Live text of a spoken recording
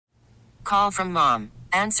Call from mom.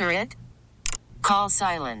 Answer it. Call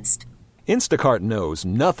silenced. Instacart knows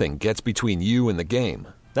nothing gets between you and the game.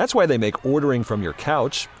 That's why they make ordering from your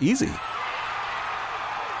couch easy.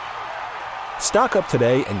 Stock up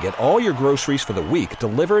today and get all your groceries for the week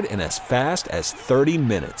delivered in as fast as 30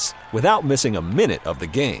 minutes without missing a minute of the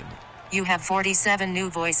game. You have 47 new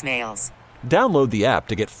voicemails. Download the app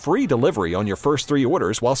to get free delivery on your first 3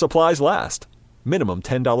 orders while supplies last. Minimum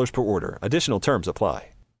 $10 per order. Additional terms apply.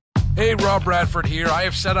 Hey, Rob Bradford here. I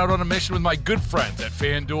have set out on a mission with my good friends at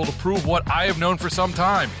FanDuel to prove what I have known for some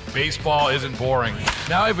time. Baseball isn't boring.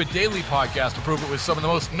 Now I have a daily podcast to prove it with some of the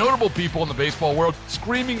most notable people in the baseball world,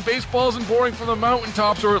 screaming baseball isn't boring from the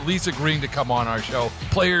mountaintops, or at least agreeing to come on our show.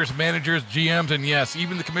 Players, managers, GMs, and yes,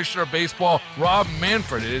 even the commissioner of baseball, Rob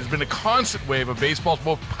Manfred. It has been a constant wave of baseball's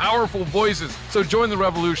most powerful voices. So join the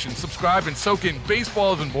revolution. Subscribe and soak in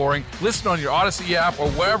Baseball Isn't Boring. Listen on your Odyssey app or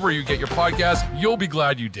wherever you get your podcasts. You'll be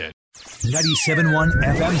glad you did. 97.1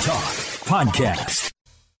 FM Talk Podcast.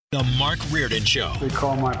 The Mark Reardon Show. They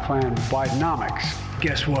call my plan Bidenomics.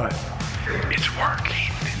 Guess what? It's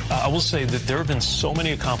working. I will say that there have been so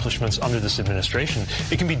many accomplishments under this administration,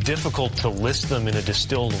 it can be difficult to list them in a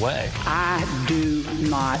distilled way. I do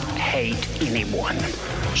not hate anyone.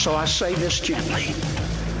 So I say this gently.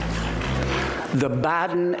 The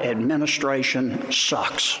Biden administration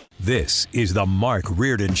sucks. This is the Mark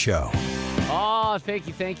Reardon Show. Oh, thank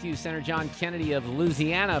you, Senator John Kennedy of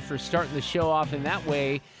Louisiana, for starting the show off in that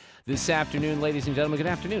way this afternoon. Ladies and gentlemen, good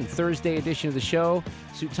afternoon. Thursday edition of the show.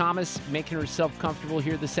 Sue Thomas making herself comfortable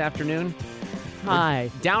here this afternoon.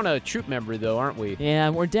 Hi. We're down a troop member, though, aren't we? Yeah,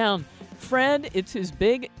 we're down. Fred, it's his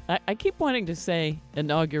big, I keep wanting to say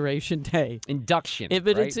inauguration day. Induction, But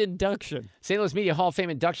right? it's induction. St. Louis Media Hall of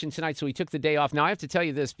Fame induction tonight, so he took the day off. Now, I have to tell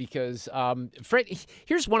you this because, Fred,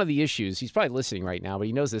 here's one of the issues. He's probably listening right now, but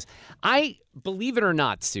he knows this. I, believe it or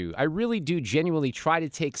not, Sue, I really do genuinely try to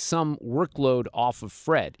take some workload off of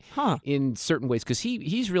Fred in certain ways because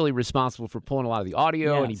he's really responsible for pulling a lot of the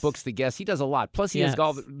audio and he books the guests. He does a lot. Plus, he has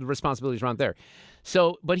all the responsibilities around there.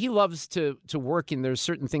 So, but he loves to work, and there's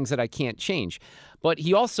certain things that I can't change. But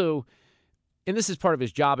he also, and this is part of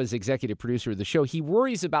his job as executive producer of the show, he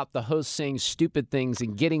worries about the host saying stupid things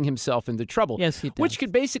and getting himself into trouble. Yes, he does. Which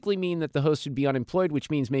could basically mean that the host would be unemployed,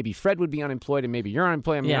 which means maybe Fred would be unemployed and maybe you're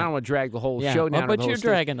unemployed. I mean, I don't want to drag the whole show down. But you're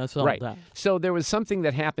dragging us all down. So there was something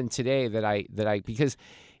that happened today that I because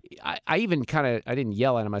I even kind of, I didn't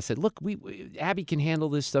yell at him. I said, look, Abby can handle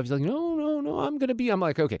this stuff. He's like, no, I'm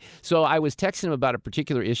like, okay. So I was texting him about a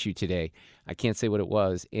particular issue today. I can't say what it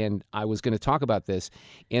was. And I was going to talk about this.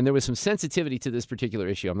 And there was some sensitivity to this particular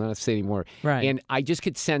issue. I'm not going to say anymore. Right. And I just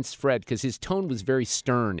could sense Fred because his tone was very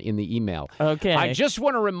stern in the email. Okay. I just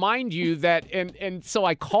want to remind you that, and so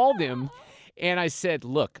I called him and I said,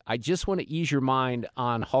 look, I just want to ease your mind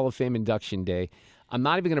on Hall of Fame induction day. I'm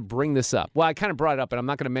not even going to bring this up. Well, I kind of brought it up, and I'm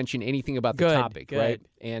not going to mention anything about the topic, right?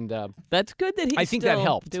 And that's good that he's I think that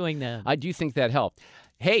helped. Doing that. I do think that helped.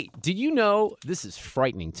 Hey, did you know, this is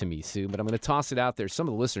frightening to me, Sue, but I'm going to toss it out there. Some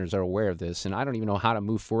of the listeners are aware of this, and I don't even know how to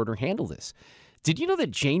move forward or handle this. Did you know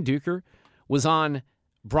that Jane Dueker was on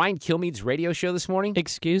Brian Kilmeade's radio show this morning?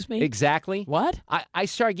 Excuse me? Exactly. What? I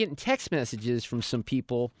started getting text messages from some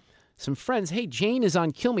people, some friends. Hey, Jane is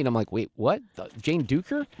on Kilmeade. I'm like, wait, what? Jane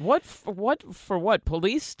Dueker? What for what?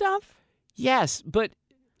 Police stuff? Yes, but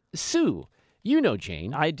Sue, you know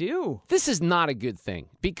Jane. I do. This is not a good thing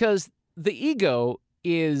because the ego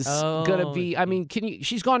is going to be, I mean,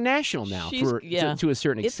 she's gone national now to a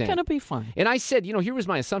certain extent. It's going to be fine. And I said, here was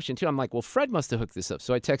my assumption too. I'm like, well, Fred must have hooked this up.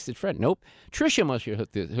 So I texted Fred. Nope. Trisha must have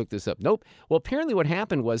hooked this up. Nope. Well, apparently what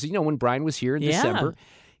happened was, when Brian was here in December,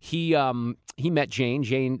 he met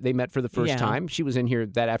Jane. They met for the first time. She was in here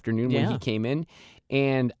that afternoon when he came in.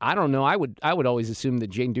 And I don't know, I would always assume that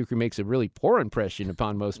Jane Dueker makes a really poor impression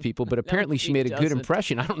upon most people, but apparently she made a good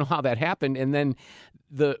impression. I don't know how that happened. And then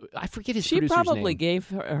I forget his producer's name. She probably gave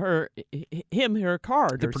him her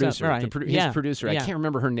card. The producer, right. His producer. I can't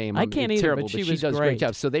remember her name. I can't either, terrible, but she does great. a great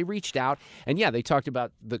job. So they reached out, and they talked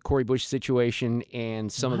about the Cori Bush situation and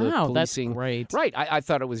some of the policing. That's great. Right. I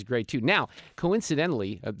thought it was great too. Now,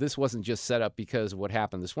 coincidentally, this wasn't just set up because of what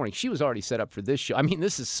happened this morning. She was already set up for this show. I mean,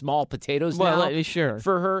 this is small potatoes now. Sure.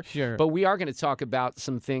 For her. Sure. But we are going to talk about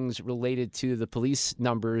some things related to the police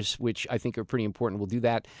numbers, which I think are pretty important. We'll do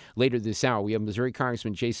that later this hour. We have Missouri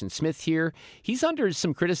Congressman Jason Smith here. He's under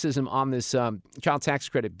some criticism on this child tax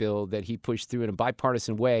credit bill that he pushed through in a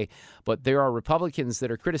bipartisan way, but there are Republicans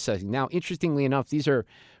that are criticizing. Now, interestingly enough, these are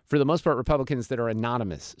for the most part, Republicans that are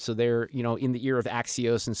anonymous. So they're, in the ear of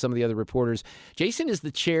Axios and some of the other reporters. Jason is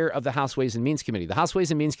the chair of the House Ways and Means Committee. The House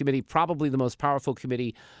Ways and Means Committee, probably the most powerful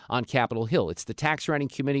committee on Capitol Hill. It's the tax writing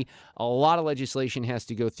committee. A lot of legislation has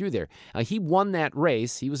to go through there. He won that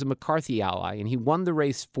race. He was a McCarthy ally, and he won the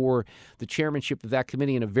race for the chairmanship of that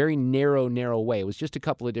committee in a very narrow way. It was just a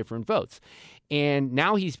couple of different votes. And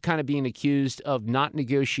now he's kind of being accused of not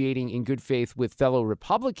negotiating in good faith with fellow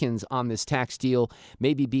Republicans on this tax deal,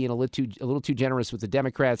 maybe being a little too generous with the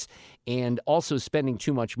Democrats, and also spending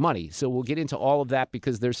too much money. So we'll get into all of that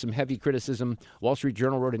because there's some heavy criticism. Wall Street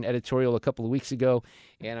Journal wrote an editorial a couple of weeks ago,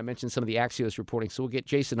 and I mentioned some of the Axios reporting. So we'll get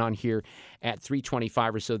Jason on here at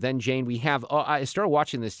 3:25 or so. Then, Jane, I started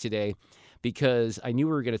watching this today because I knew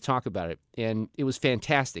we were going to talk about it, and it was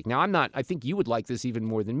fantastic. Now, I think you would like this even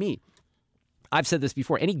more than me. I've said this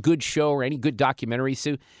before. Any good show or any good documentary,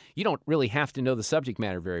 Sue, you don't really have to know the subject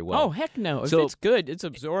matter very well. Oh, heck no. If it's good, it's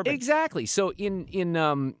absorbent. Exactly. So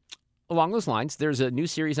along those lines, there's a new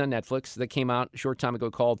series on Netflix that came out a short time ago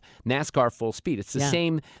called NASCAR Full Speed. It's the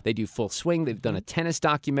same. They do Full Swing. They've done a tennis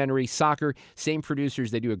documentary, soccer, same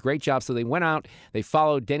producers. They do a great job. So they went out, they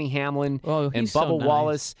followed Denny Hamlin and Bubba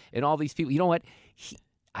Wallace and all these people. You know what?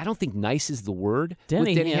 I don't think nice is the word with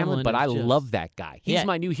Denny Hamlin, but I love that guy. He's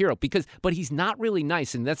my new hero but he's not really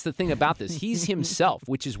nice, and that's the thing about this. He's himself,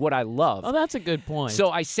 which is what I love. Oh, that's a good point. So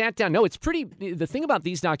I sat down. No, it's pretty. The thing about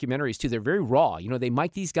these documentaries, too, they're very raw. They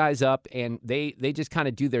mic these guys up, and they just kind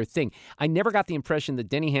of do their thing. I never got the impression that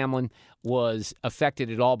Denny Hamlin was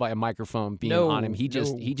affected at all by a microphone being on him. He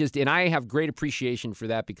just, and I have great appreciation for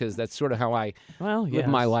that because that's sort of how I live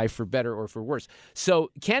my life, for better or for worse.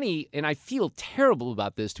 So Kenny, and I feel terrible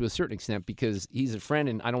about this to a certain extent because he's a friend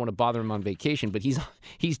and I don't want to bother him on vacation, but he's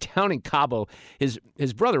down in Cabo. His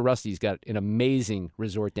brother Rusty's got an amazing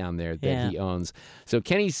resort down there that he owns. So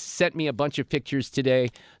Kenny sent me a bunch of pictures today,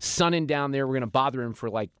 sunning down there. We're going to bother him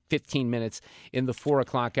for like 15 minutes in the 4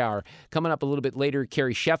 o'clock hour. Coming up a little bit later,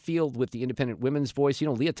 Carrie Sheffield with the Independent Women's Voice.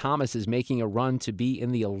 Leah Thomas is making a run to be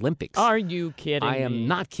in the Olympics. Are you kidding me? I am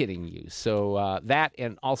not kidding you. So that,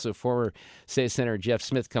 and also former State Senator Jeff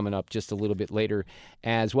Smith coming up just a little bit later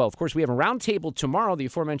as well. Of course, we have a roundtable tomorrow. The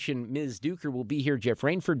aforementioned Ms. Dueker will be here. Jeff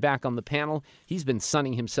Rainford back on the panel. He's been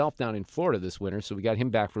sunning himself down in Florida this winter, so we got him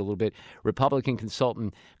back for a little bit. Republican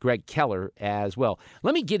consultant Greg Keller as well.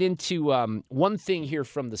 Let me get into one thing here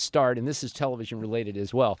from the start, and this is television related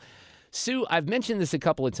as well. Sue, I've mentioned this a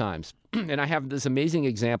couple of times, and I have this amazing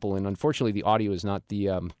example, and unfortunately the audio is not the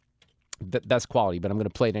best quality, but I'm going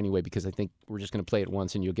to play it anyway because I think we're just going to play it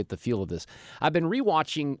once and you'll get the feel of this. I've been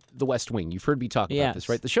rewatching The West Wing. You've heard me talk about this,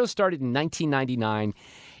 right? The show started in 1999,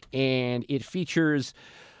 and it features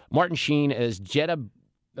Martin Sheen as Jedediah?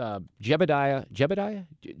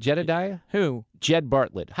 Who? Jed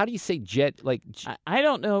Bartlett. How do you say Jed? I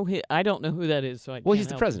don't know. I don't know who that is. So he's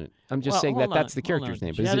the president. I'm just saying that's the character's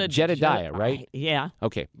name. But is it Jedediah, right? Yeah.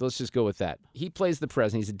 Okay, let's just go with that. He plays the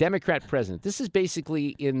president. He's a Democrat president. This is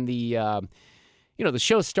basically in the. The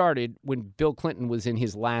show started when Bill Clinton was in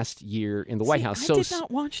his last year in the White House. I did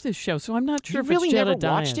not watch this show, so I'm not sure if really it's never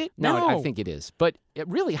Jedediah. watched it? No, I think it is. But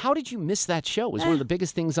really, how did you miss that show? It was one of the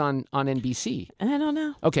biggest things on NBC. I don't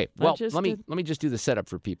know. Okay, well, let me just do the setup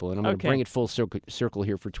for people, and I'm going to bring it full circle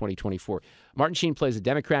here for 2024. Martin Sheen plays a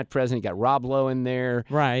Democrat president. You got Rob Lowe in there.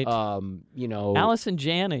 Right. Allison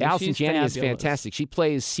Janney. Allison Janney is fantastic. She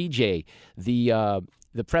plays CJ,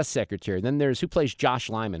 the press secretary. Then there's who plays Josh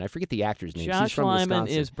Lyman. I forget the actor's name. Josh Lyman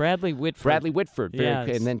is Bradley Whitford. Bradley Whitford.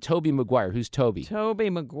 Yes. And then Tobey Maguire. Who's Toby? Toby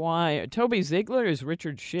Maguire. Toby Ziegler is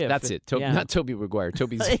Richard Schiff. That's it. Not Tobey Maguire.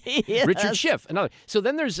 Toby's Richard Schiff. Another. So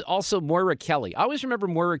then there's also Moira Kelly. I always remember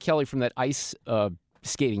Moira Kelly from that ice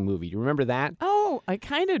skating movie. Do you remember that? Oh, I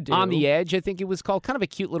kind of do. On the Edge, I think it was called. Kind of a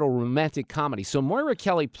cute little romantic comedy. So Moira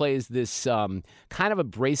Kelly plays this kind of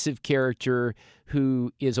abrasive character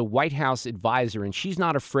who is a White House advisor, and she's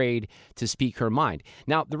not afraid to speak her mind.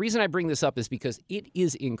 Now, the reason I bring this up is because it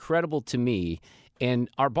is incredible to me, and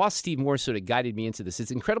our boss Steve Moore sort of guided me into this.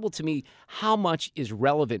 It's incredible to me how much is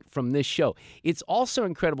relevant from this show. It's also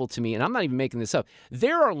incredible to me, and I'm not even making this up,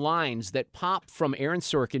 there are lines that pop from Aaron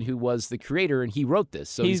Sorkin, who was the creator, and he wrote this.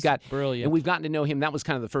 So he's brilliant. And we've gotten to know him. That was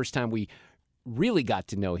kind of the first time we really got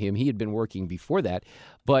to know him. He had been working before that,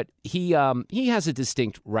 but he has a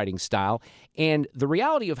distinct writing style, and the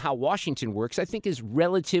reality of how Washington works, I think, is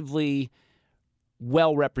relatively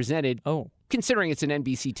well represented. Oh, considering it's an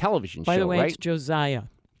NBC television show. By the way, right? it's Josiah.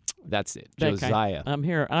 That's it. That Josiah. I'm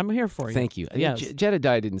here for you. Thank you. Yes.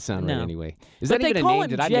 Jedediah didn't sound right anyway. Is But that even they a call name? him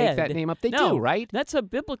Did I Jed. make that name up? They No, do, right? That's a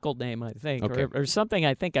biblical name, I think, Okay. or something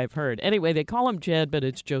I think I've heard. Anyway, they call him Jed, but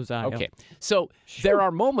it's Josiah. Okay. So there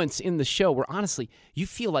are moments in the show where, honestly, you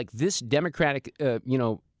feel like this Democratic,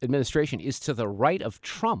 administration is to the right of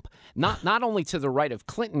Trump, not only to the right of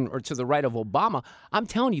Clinton or to the right of Obama. I'm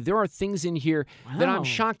telling you, there are things in here that I'm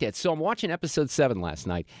shocked at. So I'm watching episode 7 last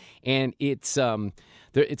night, and it's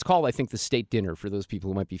called, I think, The State Dinner, for those people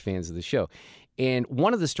who might be fans of the show. And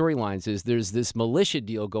one of the storylines is there's this militia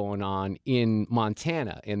deal going on in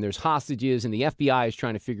Montana, and there's hostages, and the FBI is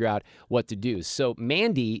trying to figure out what to do. So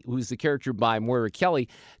Mandy, who's the character by Moira Kelly,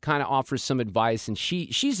 kind of offers some advice, and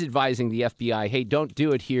she's advising the FBI, hey, don't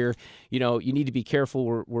do it here. You need to be careful.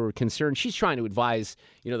 We're concerned. She's trying to advise,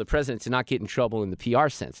 the president to not get in trouble in the PR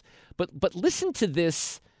sense. But listen to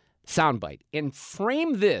this soundbite and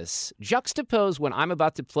frame this, juxtapose what I'm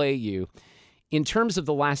about to play you in terms of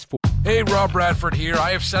the last 4. Hey, Rob Bradford here. I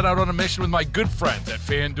have set out on a mission with my good friends at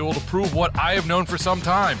FanDuel to prove what I have known for some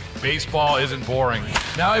time. Baseball isn't boring.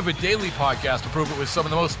 Now I have a daily podcast to prove it with some of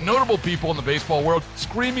the most notable people in the baseball world,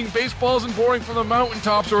 screaming baseball isn't boring from the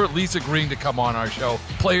mountaintops, or at least agreeing to come on our show.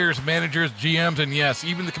 Players, managers, GMs, and yes,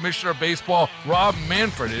 even the commissioner of baseball, Rob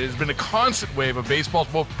Manfred. It has been a constant wave of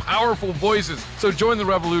baseball's most powerful voices. So join the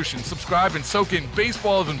revolution. Subscribe and soak in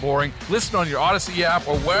Baseball Isn't Boring. Listen on your Odyssey app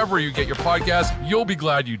or wherever you get your podcasts. You'll be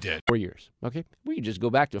glad you did. 4 years. Okay. We can just go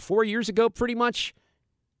back to 4 years ago, pretty much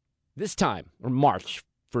this time, or March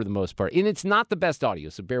for the most part. And it's not the best audio,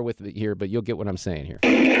 so bear with me here, but you'll get what I'm saying here.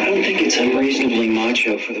 I don't think it's unreasonably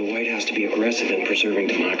macho for the White House to be aggressive in preserving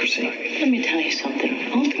democracy. Let me tell you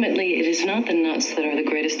something. Ultimately, it is not the nuts that are the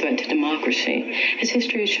greatest threat to democracy. As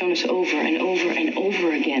history has shown us over and over and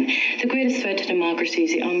over again, the greatest threat to democracy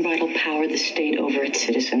is the unbridled power of the state over its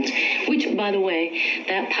citizens, which, by the way,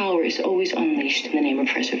 that power is always unleashed in the name of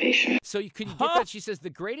preservation. So you could get that? She says the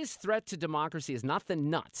greatest threat to democracy is not the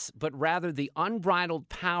nuts, but rather the unbridled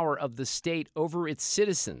power of the state over its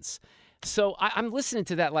citizens. So I'm listening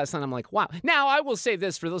to that last night. I'm like, wow. Now, I will say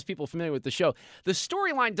this for those people familiar with the show. The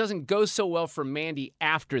storyline doesn't go so well for Mandy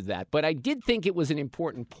after that, but I did think it was an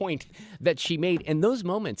important point that she made. And those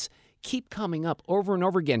moments keep coming up over and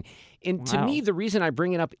over again. And to me, the reason I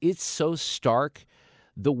bring it up, it's so stark,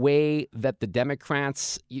 the way that the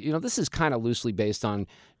Democrats, this is kind of loosely based on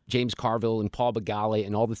James Carville and Paul Begale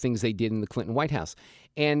and all the things they did in the Clinton White House.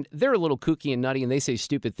 And they're a little kooky and nutty, and they say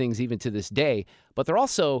stupid things even to this day, but they're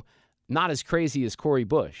also not as crazy as Cori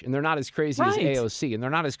Bush, and they're not as crazy as AOC, and they're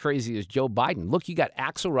not as crazy as Joe Biden. Look, you got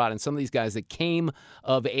Axelrod and some of these guys that came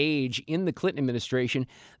of age in the Clinton administration.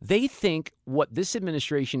 They think what this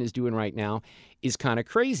administration is doing right now is kind of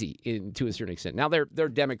crazy to a certain extent. Now, they're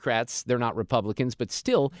Democrats. They're not Republicans, but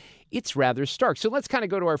still, it's rather stark. So let's kind of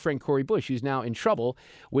go to our friend Cori Bush, who's now in trouble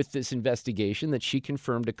with this investigation that she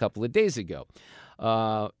confirmed a couple of days ago.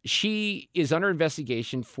 She is under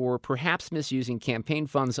investigation for perhaps misusing campaign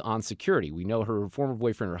funds on security. We know her former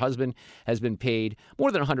boyfriend, her husband, has been paid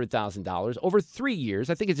more than $100,000 over 3 years.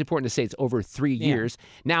 I think it's important to say it's over 3 years.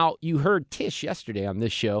 Now, you heard Tish yesterday on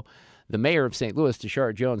this show, the mayor of St. Louis,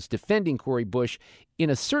 Tashara Jones, defending Cori Bush in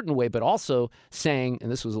a certain way, but also saying,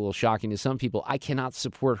 and this was a little shocking to some people, I cannot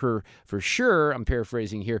support her for sure. I'm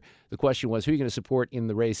paraphrasing here. The question was, who are you going to support in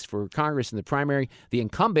the race for Congress in the primary? The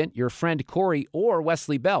incumbent, your friend Cori, or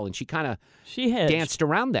Wesley Bell? And she kind of danced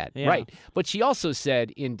around that. Yeah. Right. But she also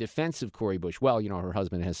said in defense of Cori Bush, well, her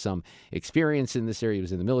husband has some experience in this area. He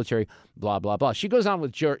was in the military, blah, blah, blah. She goes on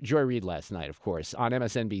with Joy Reid last night, of course, on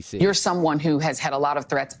MSNBC. You're someone who has had a lot of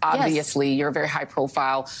threats. Obviously, you're a very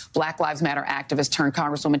high-profile Black Lives Matter activist turned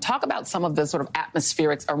Congresswoman. Talk about some of the sort of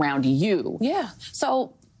atmospherics around you. Yeah.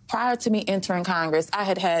 So prior to me entering Congress, I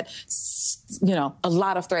had a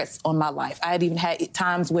lot of threats on my life. I had even had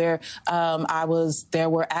times where there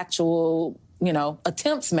were actual,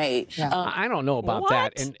 attempts made. Yeah. I don't know about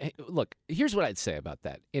that. And look, here's what I'd say about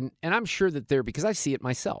that. And I'm sure that because I see it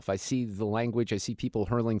myself. I see the language. I see people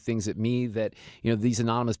hurling things at me that, these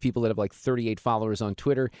anonymous people that have like 38 followers on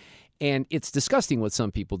Twitter. And it's disgusting what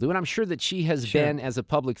some people do. And I'm sure that she has been, as a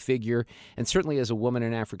public figure, and certainly as a woman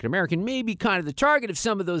and African-American, maybe kind of the target of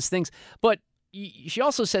some of those things. But she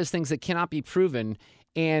also says things that cannot be proven.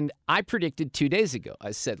 And I predicted 2 days ago, I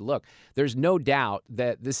said, look, there's no doubt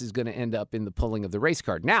that this is going to end up in the pulling of the race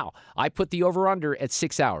card. Now, I put the over-under at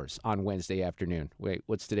 6 hours on Wednesday afternoon. Wait,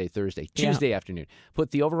 what's today? Thursday. Tuesday afternoon. Put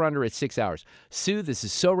the over-under at 6 hours. Sue, this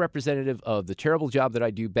is so representative of the terrible job that I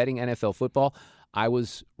do betting NFL football. I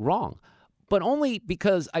was wrong, but only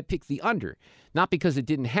because I picked the under. not because it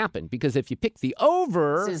didn't happen. Because if you pick the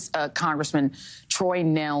over... This is Congressman Troy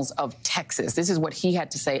Nehls of Texas. This is what he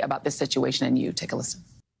had to say about this situation, and you take a listen.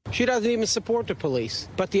 She doesn't even support the police.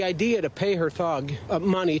 But the idea to pay her thug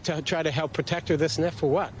money to try to help protect her, this and that, for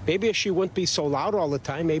what? Maybe if she wouldn't be so loud all the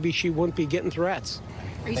time, maybe she wouldn't be getting threats.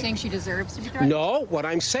 Are you saying she deserves to be threatened? No, what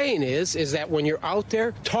I'm saying is that when you're out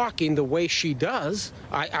there talking the way she does,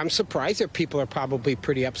 I'm surprised that people are probably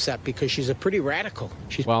pretty upset because she's a pretty radical.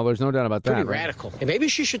 Well, there's no doubt about that. Pretty radical. And maybe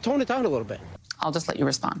she should tone it down a little bit. I'll just let you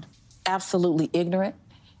respond. Absolutely ignorant,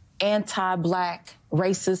 anti-Black,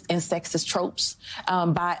 racist, and sexist tropes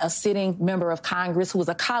by a sitting member of Congress who was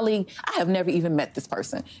a colleague. I have never even met this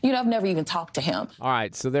person. I've never even talked to him. All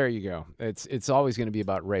right, so there you go. It's always going to be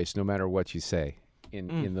about race, no matter what you say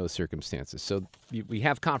in those circumstances. So we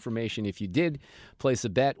have confirmation. If you did place a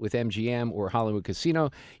bet with MGM or Hollywood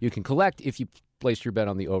Casino, you can collect if you placed your bet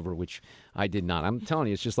on the over, which I did not. I'm telling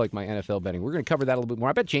you, it's just like my NFL betting. We're going to cover that a little bit more.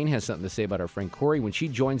 I bet Jane has something to say about our friend Cori when she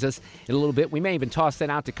joins us in a little bit. We may even toss that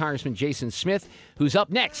out to Congressman Jason Smith, who's up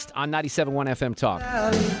next on 97.1 FM Talk.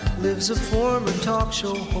 Lives a former talk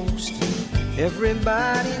show host.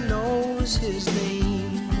 Everybody knows his name.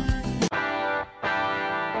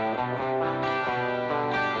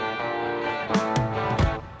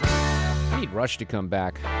 Rush to come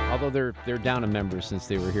back, although they're down a member since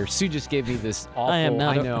they were here. Sue just gave me this awful.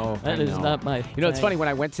 I know. That is not my. It's funny when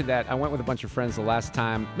I went to that. I went with a bunch of friends the last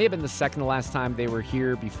time. May have been the second to last time they were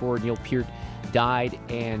here before Neil Peart died,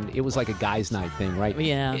 and it was like a guys' night thing, right?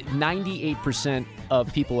 Yeah. 98%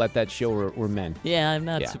 of people at that show were men. Yeah, I'm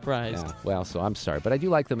not surprised. Yeah. Well, so I'm sorry, but I do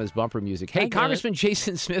like them as bumper music. Hey, Congressman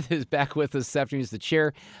Jason Smith is back with us this afternoon. He's the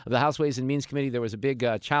chair of the House Ways and Means Committee. There was a big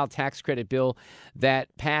child tax credit bill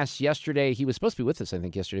that passed yesterday. He was supposed to be with us, I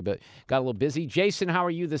think, yesterday, but got a little busy. Jason, how are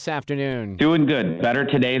you this afternoon? Doing good. Better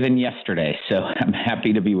today than yesterday, so I'm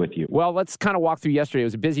happy to be with you. Well, let's kind of walk through yesterday. It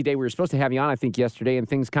was a busy day. We were supposed to have you on, I think, yesterday, and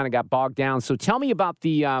things kind of got bogged down. So tell me about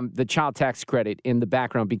the child tax credit in the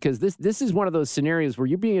background, because this is one of those scenarios where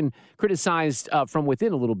you're being criticized from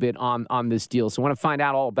within a little bit on this deal. So I want to find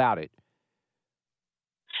out all about it.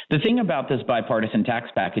 The thing about this bipartisan tax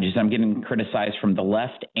package is I'm getting criticized from the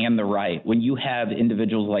left and the right. When you have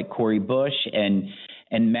individuals like Cori Bush and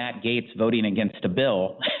Matt Gaetz voting against a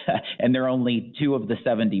bill, and they're only 2 of the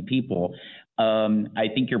 70 people, I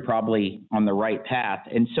think you're probably on the right path.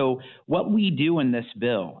 And so what we do in this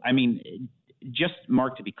bill, I mean, just,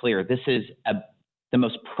 Mark, to be clear, this is the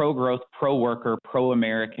most pro-growth, pro-worker,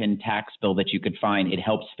 pro-American tax bill that you could find. It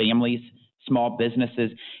helps families, small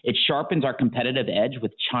businesses. It sharpens our competitive edge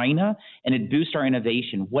with China, and it boosts our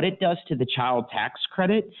innovation. What it does to the child tax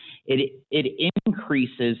credit, it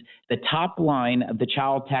increases the top line of the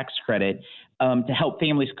child tax credit to help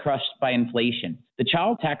families crushed by inflation. The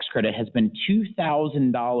child tax credit has been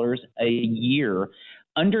 $2,000 a year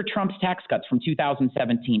under Trump's tax cuts from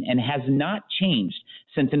 2017 and has not changed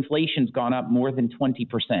since inflation's gone up more than 20%.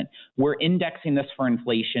 We're indexing this for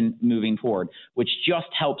inflation moving forward, which just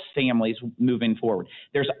helps families moving forward.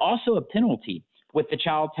 There's also a penalty with the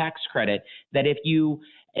child tax credit that if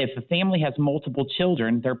a family has multiple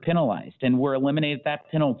children, they're penalized, and we're eliminating that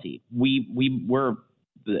penalty.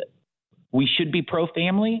 We should be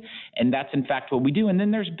pro-family, and that's in fact what we do. And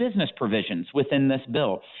then there's business provisions within this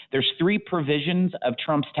bill. There's 3 provisions of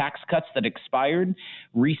Trump's tax cuts that expired: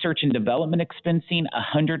 research and development expensing,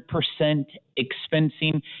 100%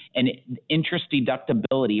 expensing, and interest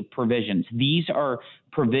deductibility provisions. These are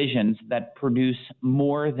provisions that produce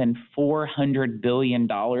more than $400 billion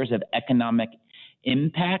of economic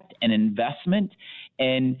impact and investment,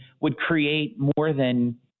 and would create more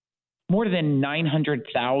than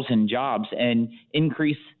 900,000 jobs and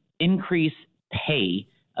increase pay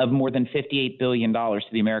of more than $58 billion to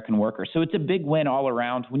the American worker. So it's a big win all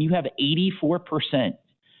around. When you have 84%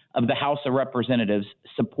 of the House of Representatives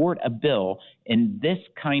support a bill in this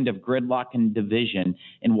kind of gridlock and division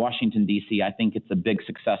in Washington, D.C., I think it's a big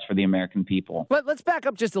success for the American people. But let's back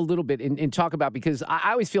up just a little bit and talk about, because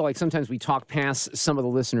I always feel like sometimes we talk past some of the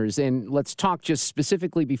listeners, and let's talk just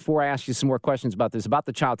specifically before I ask you some more questions about this, about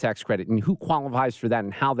the child tax credit and who qualifies for that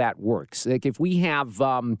and how that works. Like if we have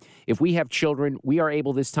children, we are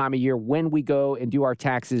able this time of year when we go and do our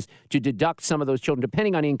taxes to deduct some of those children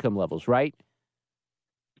depending on income levels, right?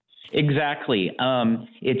 Exactly.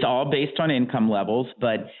 It's all based on income levels,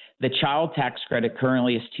 but the child tax credit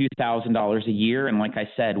currently is $2,000 a year. And like I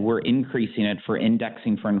said, we're increasing it for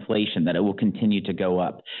indexing for inflation, that it will continue to go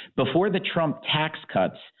up. Before the Trump tax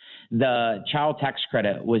cuts, the child tax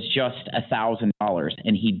credit was just $1,000,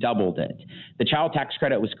 and he doubled it. The child tax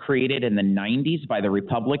credit was created in the 90s by the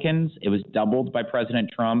Republicans. It was doubled by President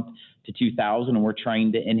Trump to $2,000, and we're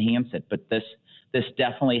trying to enhance it. But this this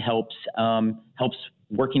definitely helps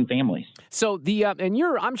working families. So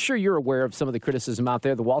I'm sure you're aware of some of the criticism out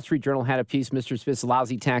there. The Wall Street Journal had a piece, Mr. Smith's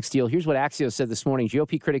lousy tax deal. Here's what Axios said this morning.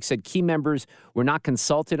 GOP critics said key members were not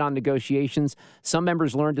consulted on negotiations. Some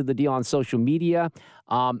members learned of the deal on social media.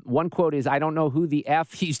 One quote is, "I don't know who the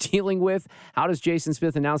F he's dealing with. How does Jason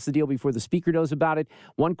Smith announce the deal before the speaker knows about it?"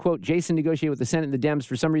 One quote, "Jason negotiated with the Senate and the Dems.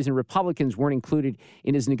 For some reason, Republicans weren't included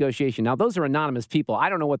in his negotiation." Now, those are anonymous people. I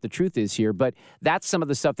don't know what the truth is here, but that's some of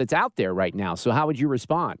the stuff that's out there right now. So how would you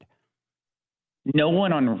respond? No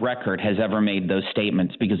one on record has ever made those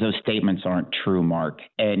statements because those statements aren't true, Mark.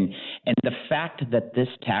 And the fact that this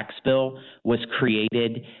tax bill was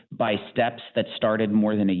created by steps that started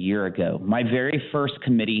more than a year ago. My very first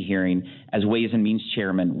committee hearing as Ways and Means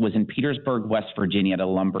chairman was in Petersburg, West Virginia at a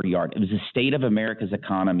lumber yard. It was the state of America's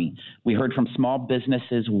economy. We heard from small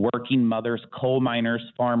businesses, working mothers, coal miners,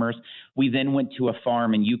 farmers. We then went to a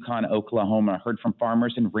farm in Yukon, Oklahoma, heard from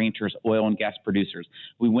farmers and ranchers, oil and gas producers.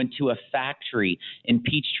 We went to a factory in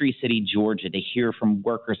Peachtree City, Georgia, to hear from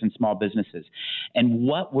workers and small businesses. And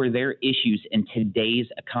what were their issues in today's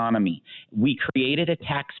economy? We created a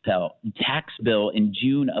tax bill in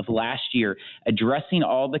June of last year addressing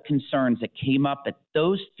all the concerns that came up at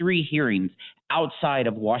those three hearings outside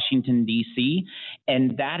of Washington, D.C.,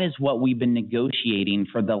 and that is what we've been negotiating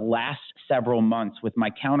for the last several months with my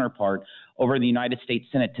counterpart over the United States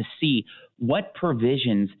Senate to see what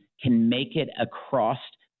provisions can make it across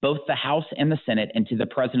both the House and the Senate and to the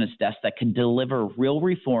president's desk that can deliver real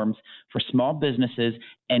reforms for small businesses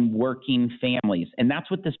and working families. And that's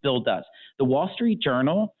what this bill does. The Wall Street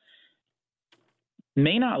Journal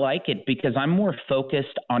may not like it because I'm more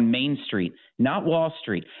focused on Main Street, not Wall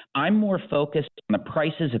Street. I'm more focused on the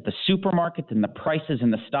prices at the supermarket than the prices in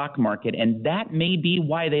the stock market. And that may be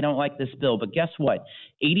why they don't like this bill. But guess what?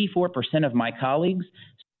 84% of my colleagues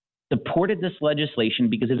supported this legislation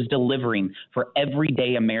because it was delivering for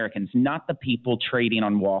everyday Americans, not the people trading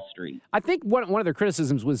on Wall Street. I think one of their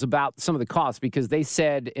criticisms was about some of the costs because they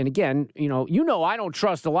said, and again, I don't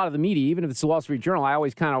trust a lot of the media, even if it's the Wall Street Journal. I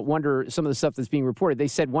always kind of wonder some of the stuff that's being reported. They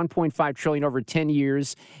said $1.5 trillion over 10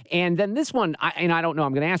 years. And then this one, I don't know,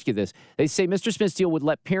 I'm going to ask you this. They say Mr. Smith's deal would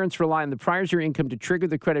let parents rely on the prior year income to trigger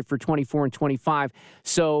the credit for 24 and 25.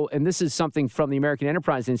 So, and this is something from the American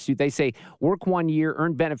Enterprise Institute. They say work 1 year,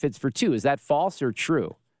 earn benefits for 2. Is that false or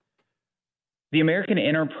true? The American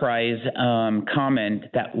Enterprise comment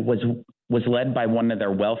that was led by one of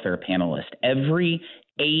their welfare panelists. Every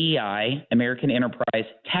AEI, American Enterprise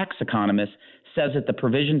tax economist, says that the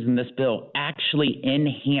provisions in this bill actually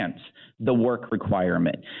enhance the work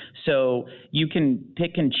requirement. So you can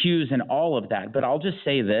pick and choose in all of that. But I'll just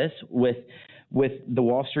say this with the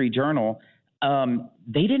Wall Street Journal,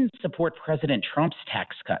 they didn't support President Trump's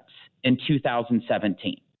tax cuts in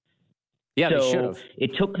 2017. Yeah, so they should have.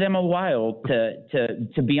 It took them a while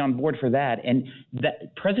to be on board for that. And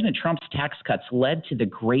that President Trump's tax cuts led to the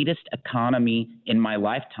greatest economy in my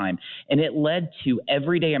lifetime. And it led to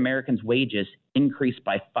everyday Americans' wages increased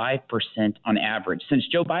by 5% on average. Since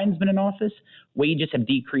Joe Biden's been in office, wages have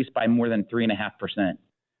decreased by more than 3.5%.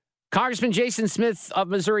 Congressman Jason Smith of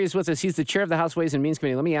Missouri is with us. He's the chair of the House Ways and Means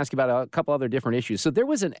Committee. Let me ask you about a couple other different issues. So there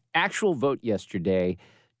was an actual vote yesterday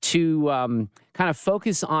to kind of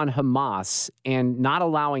focus on Hamas and not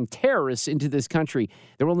allowing terrorists into this country.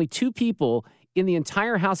 There were only 2 people in the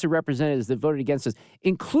entire House of Representatives that voted against us,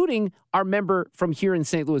 including our member from here in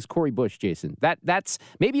St. Louis, Cori Bush, Jason. That's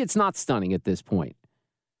maybe it's not stunning at this point.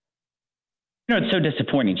 It's so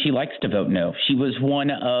disappointing. She likes to vote no. She was one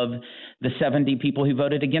of the 70 people who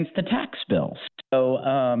voted against the tax bill. So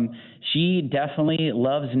she definitely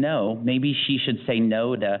loves no. Maybe she should say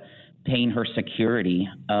no to paying her security.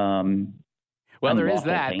 Well, there is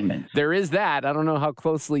that. Payments. There is that. I don't know how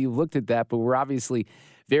closely you've looked at that, but we're obviously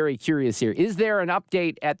very curious here. Is there an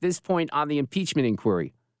update at this point on the impeachment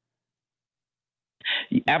inquiry?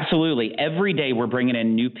 Absolutely. Every day we're bringing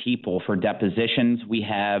in new people for depositions. We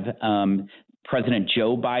have President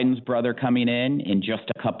Joe Biden's brother coming in just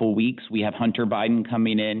a couple weeks. We have Hunter Biden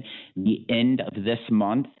coming in the end of this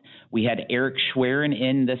month. We had Eric Schwerin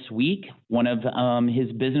in this week, one of his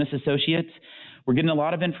business associates. We're getting a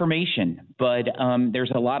lot of information, but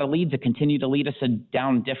there's a lot of leads that continue to lead us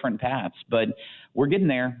down different paths. But we're getting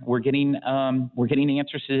there. We're getting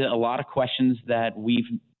answers to a lot of questions that we've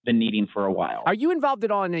been needing for a while. Are you involved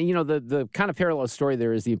at all in, the kind of parallel story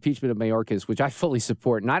there is the impeachment of Mayorkas, which I fully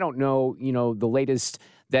support. And I don't know, the latest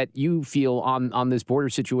that you feel on this border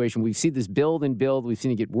situation. We've seen this build and build. We've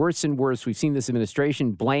seen it get worse and worse. We've seen this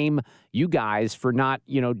administration blame you guys for not,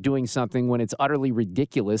 doing something when it's utterly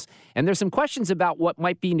ridiculous. And there's some questions about what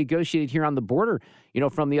might be negotiated here on the border,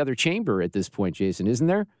 from the other chamber at this point, Jason, isn't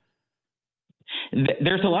there?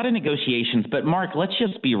 There's a lot of negotiations, but Mark, let's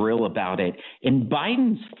just be real about it. In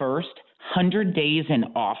Biden's first 100 days in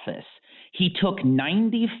office, he took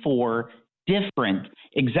 94 different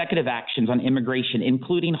executive actions on immigration,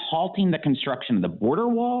 including halting the construction of the border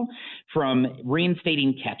wall, from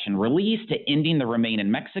reinstating catch and release to ending the Remain in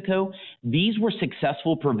Mexico. These were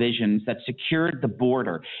successful provisions that secured the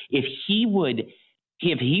border. If he would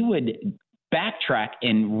backtrack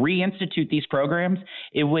and reinstitute these programs,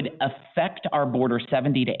 it would affect our border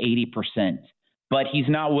 70 to 80%. But he's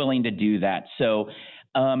not willing to do that. So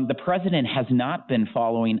the president has not been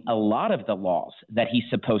following a lot of the laws that he's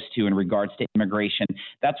supposed to in regards to immigration.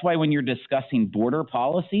 That's why when you're discussing border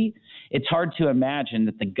policy, it's hard to imagine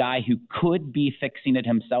that the guy who could be fixing it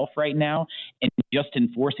himself right now and just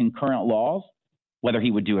enforcing current laws, whether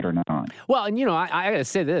he would do it or not. Well, and, I got to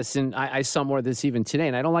say this, and I saw more of this even today,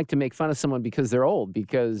 and I don't like to make fun of someone because they're old,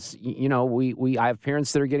 because, I have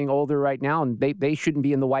parents that are getting older right now, and they shouldn't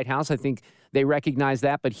be in the White House. I think they recognize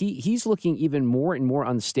that, but he's looking even more and more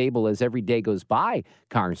unstable as every day goes by,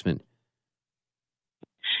 Congressman.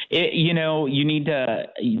 You need to,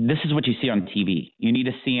 this is what you see on TV. You need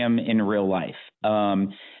to see him in real life.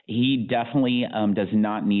 He definitely does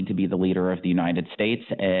not need to be the leader of the United States,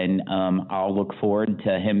 and I'll look forward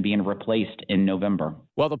to him being replaced in November.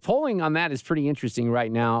 Well, the polling on that is pretty interesting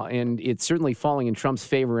right now, and it's certainly falling in Trump's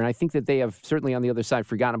favor, and I think that they have certainly on the other side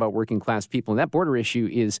forgotten about working-class people, and that border issue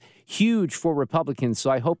is huge for Republicans,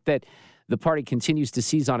 so I hope that the party continues to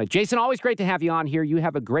seize on it. Jason, always great to have you on here. You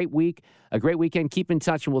have a great week, a great weekend. Keep in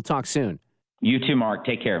touch, and we'll talk soon. You too, Mark.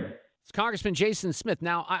 Take care. It's Congressman Jason Smith.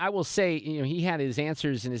 Now, I will say, he had his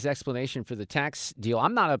answers and his explanation for the tax deal.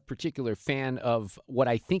 I'm not a particular fan of what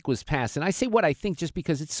I think was passed. And I say what I think just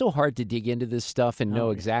because it's so hard to dig into this stuff and know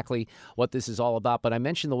exactly what this is all about. But I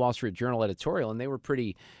mentioned the Wall Street Journal editorial, and they were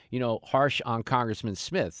pretty, harsh on Congressman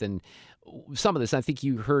Smith. And some of this, I think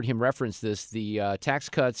you heard him reference this, the tax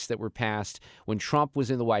cuts that were passed when Trump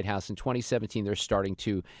was in the White House in 2017, they're starting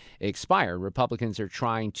to expire. Republicans are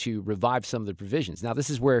trying to revive some of the provisions. Now, this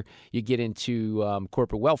is where you get into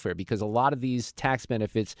corporate welfare, because a lot of these tax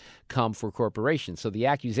benefits come for corporations. So the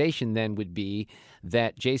accusation then would be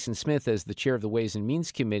that Jason Smith, as the chair of the Ways and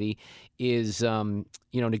Means Committee, is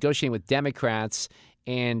negotiating with Democrats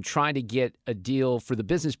and trying to get a deal for the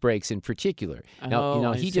business breaks in particular.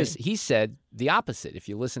 Now, he said the opposite. If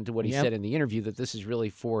you listen to what he said in the interview, that this is really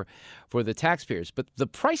for the taxpayers. But the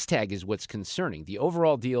price tag is what's concerning. The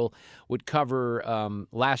overall deal would cover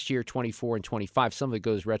last year, 24 and 25. Some of it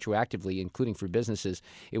goes retroactively, including for businesses.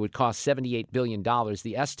 It would cost $78 billion.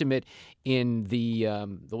 The estimate in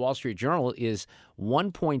the Wall Street Journal is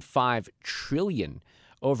 $1.5 trillion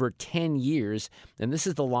over 10 years. And this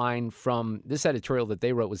is the line from this editorial that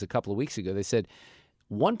they wrote was a couple of weeks ago. They said,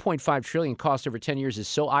 $1.5 trillion cost over 10 years is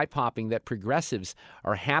so eye-popping that progressives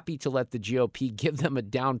are happy to let the GOP give them a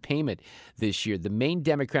down payment this year. The main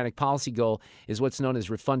Democratic policy goal is what's known as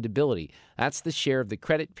refundability. That's the share of the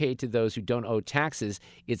credit paid to those who don't owe taxes.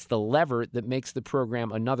 It's the lever that makes the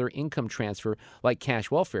program another income transfer like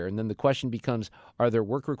cash welfare. And then the question becomes, are there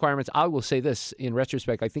work requirements? I will say this, in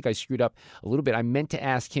retrospect, I think I screwed up a little bit. I meant to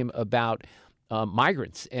ask him about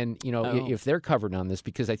migrants and, if they're covered on this,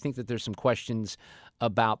 because I think that there's some questions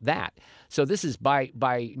about that. So this is by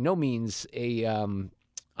no means I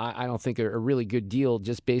don't think a really good deal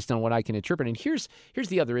just based on what I can interpret. And here's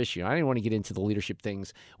the other issue. I didn't want to get into the leadership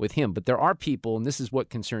things with him, but there are people, and this is what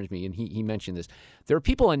concerns me, and he mentioned this. There are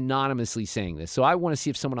people anonymously saying this. So I want to see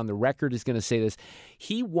if someone on the record is going to say this.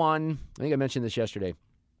 He won, I think I mentioned this yesterday.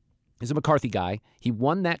 He's a McCarthy guy. He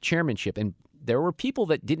won that chairmanship, and there were people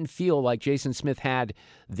that didn't feel like Jason Smith had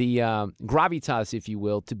the gravitas, if you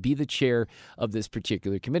will, to be the chair of this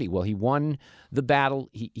particular committee. Well, he won the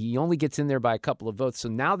battle. He only gets in there by a couple of votes. So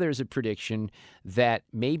now there's a prediction that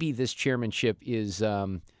maybe this chairmanship is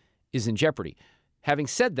in jeopardy. Having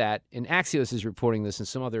said that, and Axios is reporting this, and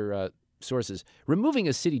some other sources. Removing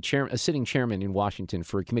a sitting chairman in Washington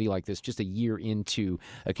for a committee like this just a year into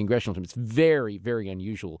a congressional term, it's very, very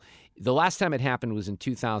unusual. The last time it happened was in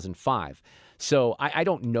 2005. So I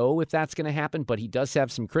don't know if that's going to happen, but he does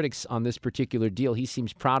have some critics on this particular deal. He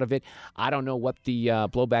seems proud of it. I don't know what the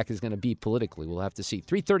blowback is going to be politically. We'll have to see.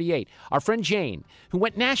 3:38. Our friend Jane, who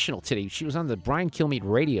went national today, she was on the Brian Kilmeade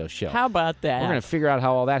radio show. How about that? We're going to figure out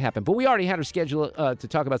how all that happened. But we already had her scheduled to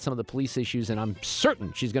talk about some of the police issues, and I'm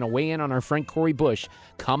certain she's going to weigh in on our friend Cori Bush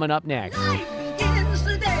coming up next.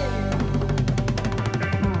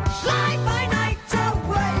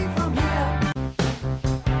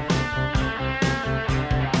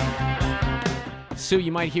 Sue,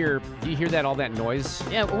 you might hear, do you hear that, all that noise?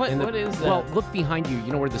 Yeah, what is that? Well, look behind you.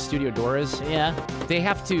 You know where the studio door is? Yeah. They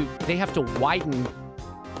have to widen.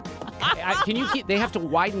 They have to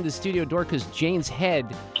widen the studio door because Jane's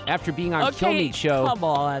head, after being on Kilmeade show. Come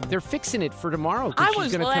on. They're fixing it for tomorrow. I She's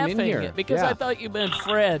was going to come in here. laughing because I thought you meant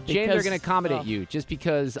Fred. Jane, they're going to accommodate you just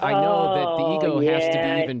because I know that the ego has to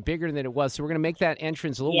be even bigger than it was. So we're going to make that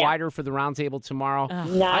entrance a little wider for the roundtable tomorrow.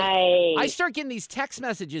 Nice. I start getting these text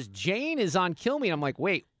messages. Jane is on Kilmeade. I'm like,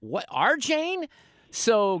 wait, what? Our Jane?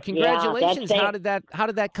 So congratulations. How did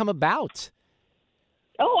that come about?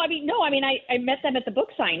 Oh, I met them at the book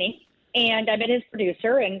signing. And I met his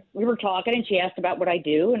producer, and we were talking, and she asked about what I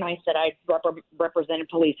do, and I said I represented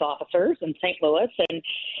police officers in St. Louis, and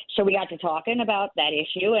so we got to talking about that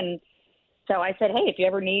issue, and so I said, hey, if you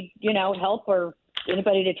ever need, help or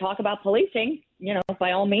anybody to talk about policing,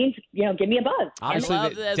 by all means, give me a buzz. Honestly,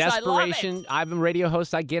 the desperation. I'm a radio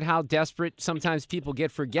host. I get how desperate sometimes people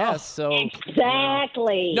get for guests. So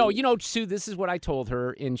exactly. No, Sue, this is what I told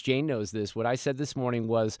her, and Jane knows this. What I said this morning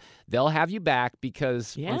was they'll have you back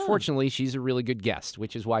because, unfortunately, she's a really good guest,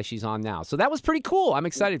 which is why she's on now. So that was pretty cool. I'm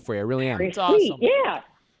excited for you. I really am. It's awesome. Yeah.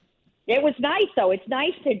 It was nice, though. It's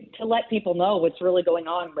nice to let people know what's really going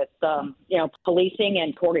on with, policing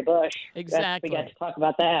and Cori Bush. Exactly. We got to talk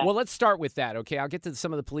about that. Well, let's start with that, okay? I'll get to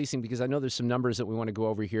some of the policing because I know there's some numbers that we want to go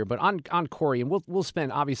over here. But on Cori, and we'll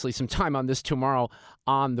spend, obviously, some time on this tomorrow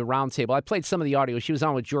on the roundtable. I played some of the audio. She was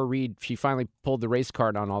on with Joe Reed. She finally pulled the race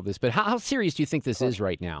card on all this. But how serious do you think this is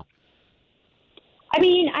right now? I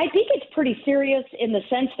think it's pretty serious in the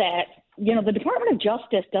sense that, the Department of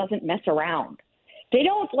Justice doesn't mess around. They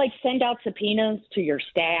don't send out subpoenas to your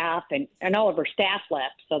staff, and all of her staff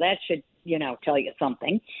left, so that should, tell you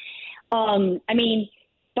something.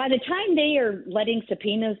 By the time they are letting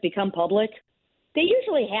subpoenas become public, they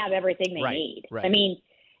usually have everything they need. Right.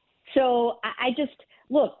 So I just,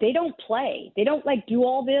 look, they don't play. They don't do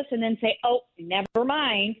all this and then say, oh, never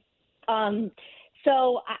mind.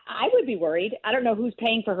 So I would be worried. I don't know who's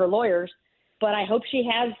paying for her lawyers, but I hope she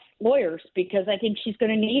has lawyers because I think she's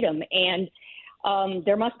going to need them. And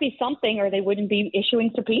there must be something or they wouldn't be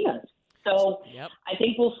issuing subpoenas. So I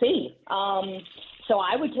think we'll see. So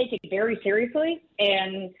I would take it very seriously,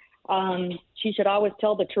 and she should always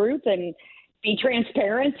tell the truth and be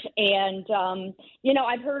transparent. And,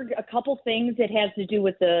 I've heard a couple things that has to do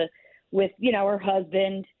with her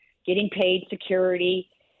husband getting paid security.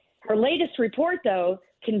 Her latest report, though,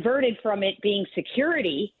 converted from it being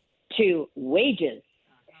security to wages.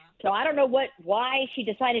 So I don't know why she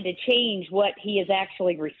decided to change what he is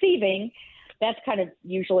actually receiving. That's kind of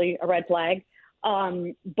usually a red flag.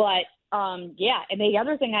 And the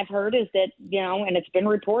other thing I've heard is that, and it's been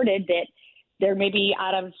reported that there may be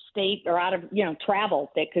out of state or out of,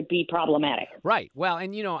 travel that could be problematic. Right. Well,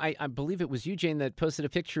 and, I believe it was you, Jane, that posted a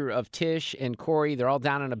picture of Tish and Cori. They're all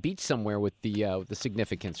down on a beach somewhere with the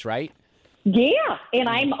significance, right? Yeah. And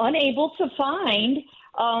I'm unable to find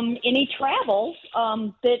any travel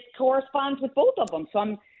that corresponds with both of them.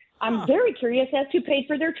 So I'm very curious as to who paid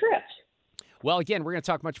for their trips. Well, again, we're going to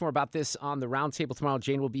talk much more about this on the roundtable tomorrow.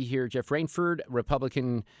 Jane will be here. Jeff Rainford,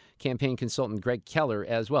 Republican campaign consultant Greg Keller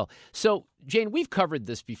as well. So, Jane, we've covered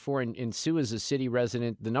this before, and Sue is a city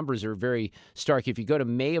resident. The numbers are very stark. If you go to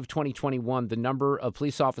May of 2021, the number of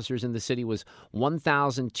police officers in the city was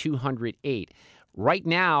 1,208. Right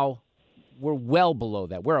now, we're well below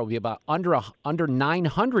that. Where are we? About under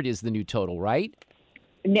 900 is the new total, right?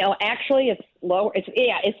 No, actually, it's lower.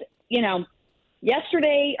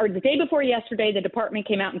 Yesterday or the day before yesterday, the department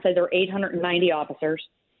came out and said there were 890 officers.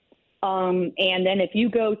 And then if you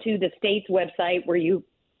go to the state's website where you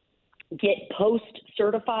get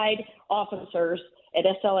post-certified officers at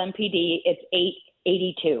SLMPD, it's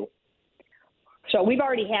 882. So we've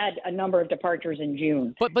already had a number of departures in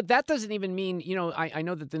June. But that doesn't even mean, I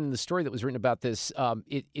know that in the story that was written about this,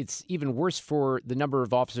 it's even worse for the number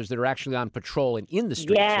of officers that are actually on patrol and in the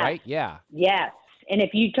streets, right? Yeah. Yes. And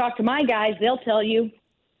if you talk to my guys, they'll tell you,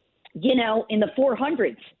 in the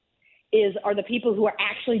 400s. are the people who are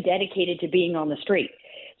actually dedicated to being on the street.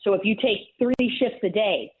 So if you take 3 shifts a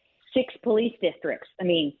day, 6 police districts, I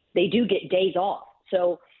mean, they do get days off.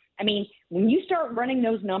 So, I mean, when you start running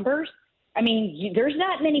those numbers, I mean, there's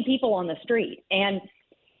not many people on the street. And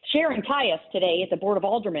Sharon Tyus today at the Board of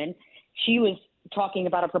Aldermen, she was talking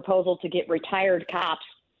about a proposal to get retired cops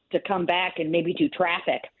to come back and maybe do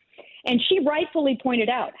traffic. And she rightfully pointed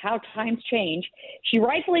out how times change. She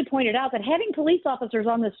rightfully pointed out that having police officers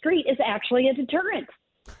on the street is actually a deterrent.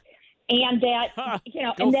 And that, you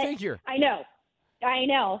know, Go figure. I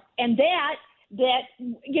know. And that,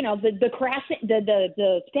 you know,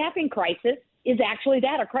 the staffing crisis is actually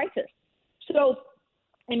a crisis. So,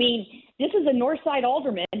 I mean, this is a Northside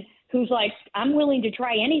alderman who's like, I'm willing to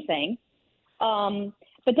try anything.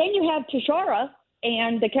 But then you have Tashara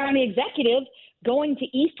and the county executive going to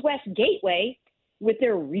East-West Gateway with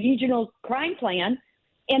their regional crime plan,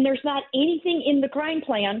 and there's not anything in the crime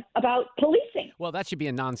plan about policing. Well, that should be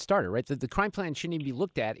a non-starter, right? The crime plan shouldn't even be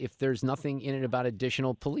looked at if there's nothing in it about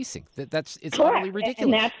additional policing. It's utterly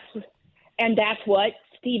ridiculous. And that's what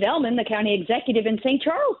Steve Ellman, the county executive in St.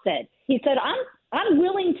 Charles, said. He said, I'm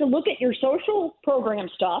willing to look at your social program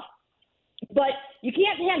stuff, but you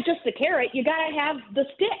can't have just the carrot. You got to have the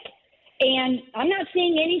stick. And I'm not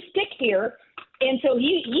seeing any stick here. And so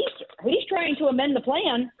he's trying to amend the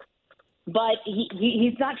plan, but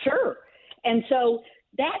he's not sure. And so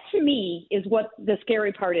that, to me, is what the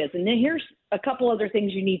scary part is. And then here's a couple other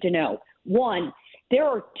things you need to know. One, there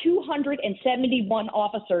are 271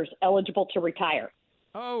 officers eligible to retire.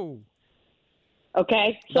 Oh.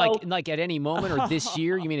 Okay. So like at any moment, or this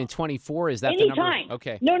year? You mean in 24? Is that anytime. the number?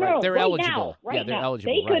 Okay. No, right. They're right eligible. Now, they're now.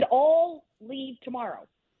 eligible. They could all leave tomorrow.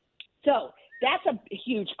 So that's a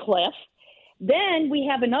huge cliff. Then we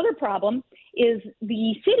have another problem is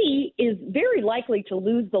the city is very likely to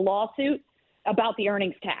lose the lawsuit about the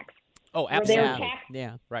earnings tax. Oh, absolutely.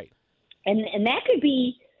 Yeah. Right. And that could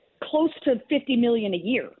be close to $50 million a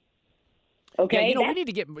year. Okay. Yeah, you know,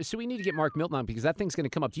 we need to get Mark Milton on because that thing's going to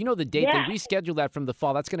come up. Do you know the date? Yeah. They rescheduled that from the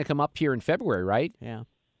fall. That's going to come up here in February, right? Yeah.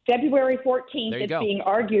 February 14th, it's being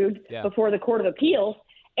argued before the Court of Appeals,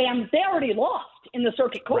 and they already lost in the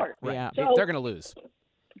circuit court. Right. Yeah. So they're going to lose.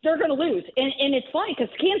 They're going to lose. And it's funny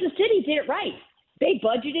because Kansas City did it right. They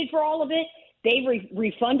budgeted for all of it. They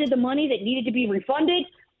refunded the money that needed to be refunded.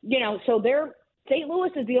 You know, so St. Louis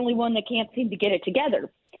is the only one that can't seem to get it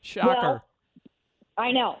together. Shocker. Well,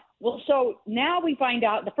 I know. Well, so now we find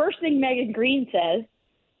out the first thing Megan Green says,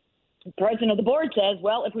 the president of the board says,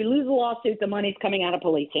 well, if we lose the lawsuit, the money's coming out of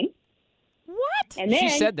policing. What? And then she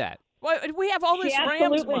said that. Well, we have all this Rams money. She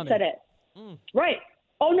absolutely said it. Right.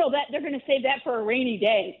 Oh, no, they're going to save that for a rainy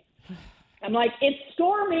day. I'm like, it's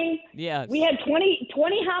storming. Yes. We had 20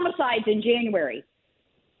 homicides in January.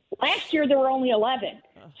 Last year, there were only 11.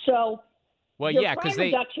 So crime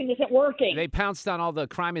reduction isn't working. They pounced on all the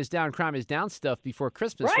crime is down stuff before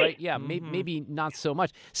Christmas, right? Yeah, maybe not so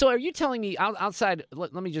much. So are you telling me outside,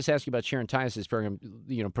 let me just ask you about Sharon Tyus' program,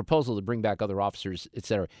 you know, proposal to bring back other officers, et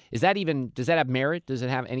cetera. Does that have merit? Does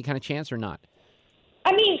it have any kind of chance or not?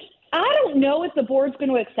 I mean, I don't know if the board's going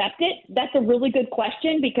to accept it. That's a really good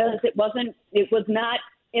question because it was not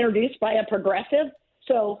introduced by a progressive,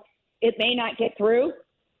 so it may not get through.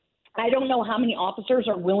 I don't know how many officers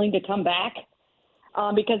are willing to come back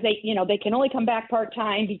because they can only come back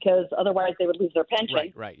part-time because otherwise they would lose their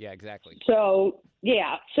pension. Right, yeah, exactly. So,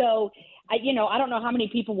 yeah. So, I don't know how many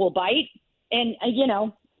people will bite. And,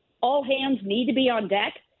 all hands need to be on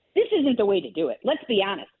deck. This isn't the way to do it. Let's be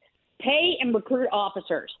honest. Pay and recruit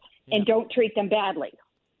officers and don't treat them badly.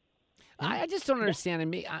 I just don't understand.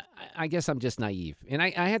 And I guess I'm just naive. And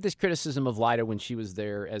I had this criticism of Lida when she was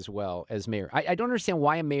there as well as mayor. I don't understand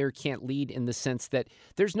why a mayor can't lead in the sense that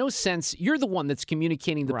there's no sense. You're the one that's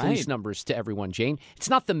communicating the police numbers to everyone, Jane. It's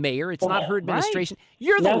not the mayor. It's not her administration. Right.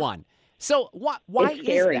 You're the one. So why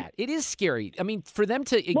is that? It is scary. I mean, for them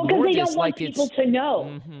to ignore they this don't want people to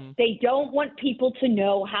know. Mm-hmm. They don't want people to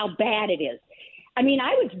know how bad it is. I mean,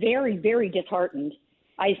 I was very, very disheartened.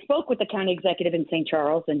 I spoke with the county executive in St.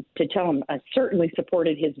 Charles and to tell him I certainly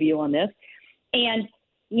supported his view on this. And,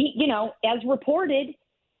 as reported,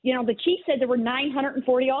 the chief said there were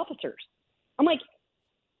 940 officers. I'm like,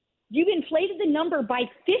 you've inflated the number by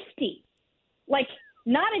 50. Like,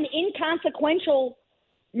 not an inconsequential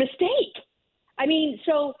mistake. I mean,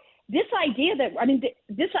 so this idea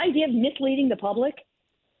of misleading the public,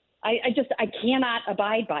 I cannot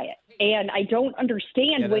abide by it. And I don't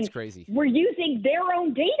understand when crazy. We're using their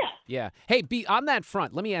own data. Yeah. Hey, on that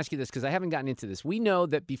front, let me ask you this, because I haven't gotten into this. We know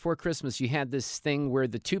that before Christmas, you had this thing where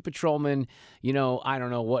the two patrolmen, I don't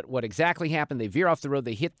know what exactly happened. They veer off the road.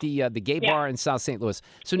 They hit the gay bar in South St. Louis.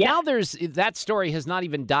 So now that story has not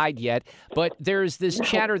even died yet, but there's this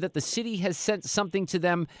chatter that the city has sent something to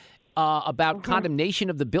them about condemnation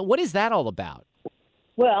of the bill. What is that all about?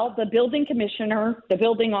 Well, the building commissioner, the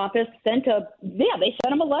building office they sent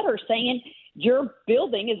them a letter saying your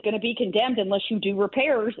building is going to be condemned unless you do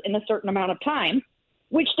repairs in a certain amount of time,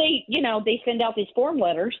 which they send out these form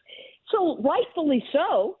letters. So rightfully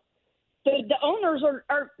so, the owners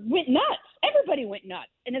went nuts. Everybody went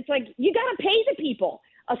nuts. And it's like, you got to pay the people.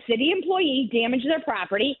 A city employee damaged their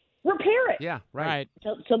property, repair it. Yeah, right.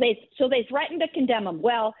 So they threatened to condemn them.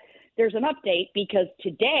 Well, there's an update because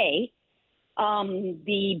today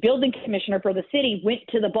the building commissioner for the city went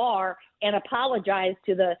to the bar and apologized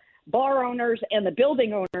to the bar owners and the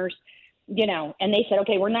building owners, and they said,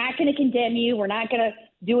 okay, we're not going to condemn you. We're not going to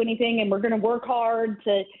do anything. And we're going to work hard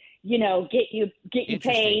to, get you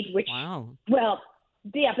paid, which, well,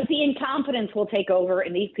 yeah, but the incompetence will take over,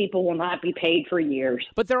 and these people will not be paid for years.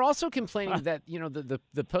 But they're also complaining that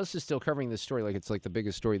the Post is still covering this story like it's like the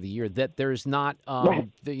biggest story of the year. That there's not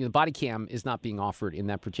the body cam is not being offered in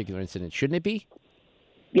that particular incident. Shouldn't it be?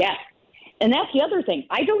 Yeah, and that's the other thing.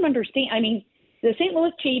 I don't understand. I mean, the St.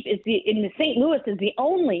 Louis chief is St. Louis is the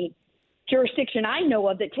only jurisdiction I know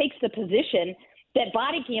of that takes the position that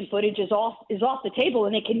body cam footage is off the table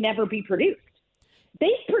and it can never be produced. They've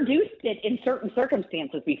produced it in certain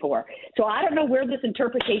circumstances before. So I don't know where this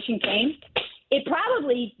interpretation came. It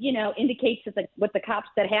probably, indicates that what the cops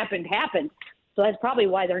said happened. So that's probably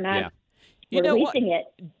why they're not releasing it.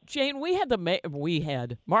 Jane,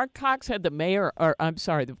 Mark Cox had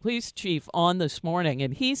the police chief on this morning,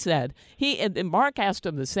 and he said, Mark asked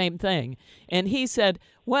him the same thing, and he said,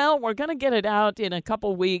 well, we're going to get it out in a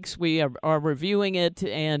couple weeks. We are reviewing it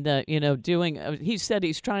and, he said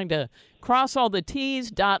he's trying to cross all the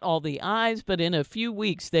T's, dot all the I's, but in a few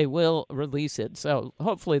weeks they will release it. So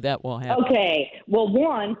hopefully that will happen. Okay. Well,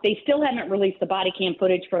 they still haven't released the body cam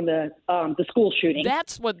footage from the school shooting.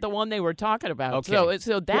 That's the one they were talking about. Okay.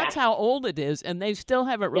 So that's how old it is, and they still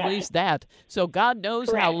haven't released that. So God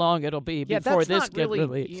knows how long it'll be before this gets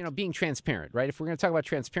released. Being transparent, right? If we're going to talk about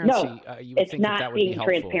transparency, you would think that would be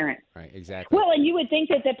helpful. It's not being transparent. Right, exactly. Well, and you would think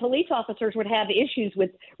that the police officers would have issues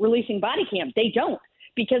with releasing body cams. They don't,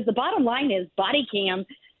 because the bottom line is body cam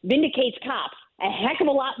vindicates cops a heck of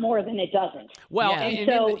a lot more than it doesn't. Well,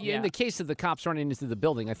 in the case of the cops running into the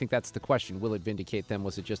building, I think that's the question. Will it vindicate them?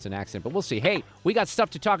 Was it just an accident? But we'll see. Hey, we got stuff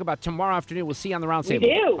to talk about tomorrow afternoon. We'll see you on the roundtable.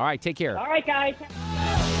 We do. All right, take care. All right, guys.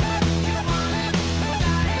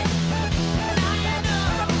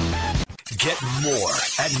 Get more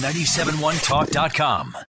at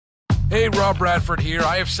 971talk.com. Hey, Rob Bradford here.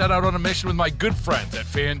 I have set out on a mission with my good friends at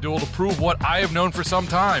FanDuel to prove what I have known for some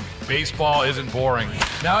time. Baseball isn't boring.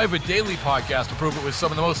 Now I have a daily podcast to prove it with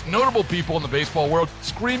some of the most notable people in the baseball world,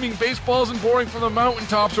 screaming baseball isn't boring from the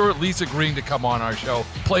mountaintops, or at least agreeing to come on our show.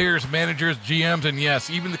 Players, managers, GMs, and yes,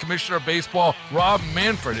 even the commissioner of baseball, Rob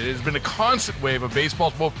Manfred. It has been a constant wave of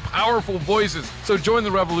baseball's most powerful voices. So join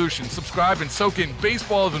the revolution. Subscribe and soak in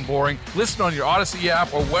Baseball Isn't Boring. Listen on your Odyssey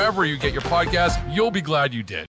app or wherever you get your podcasts. You'll be glad you did.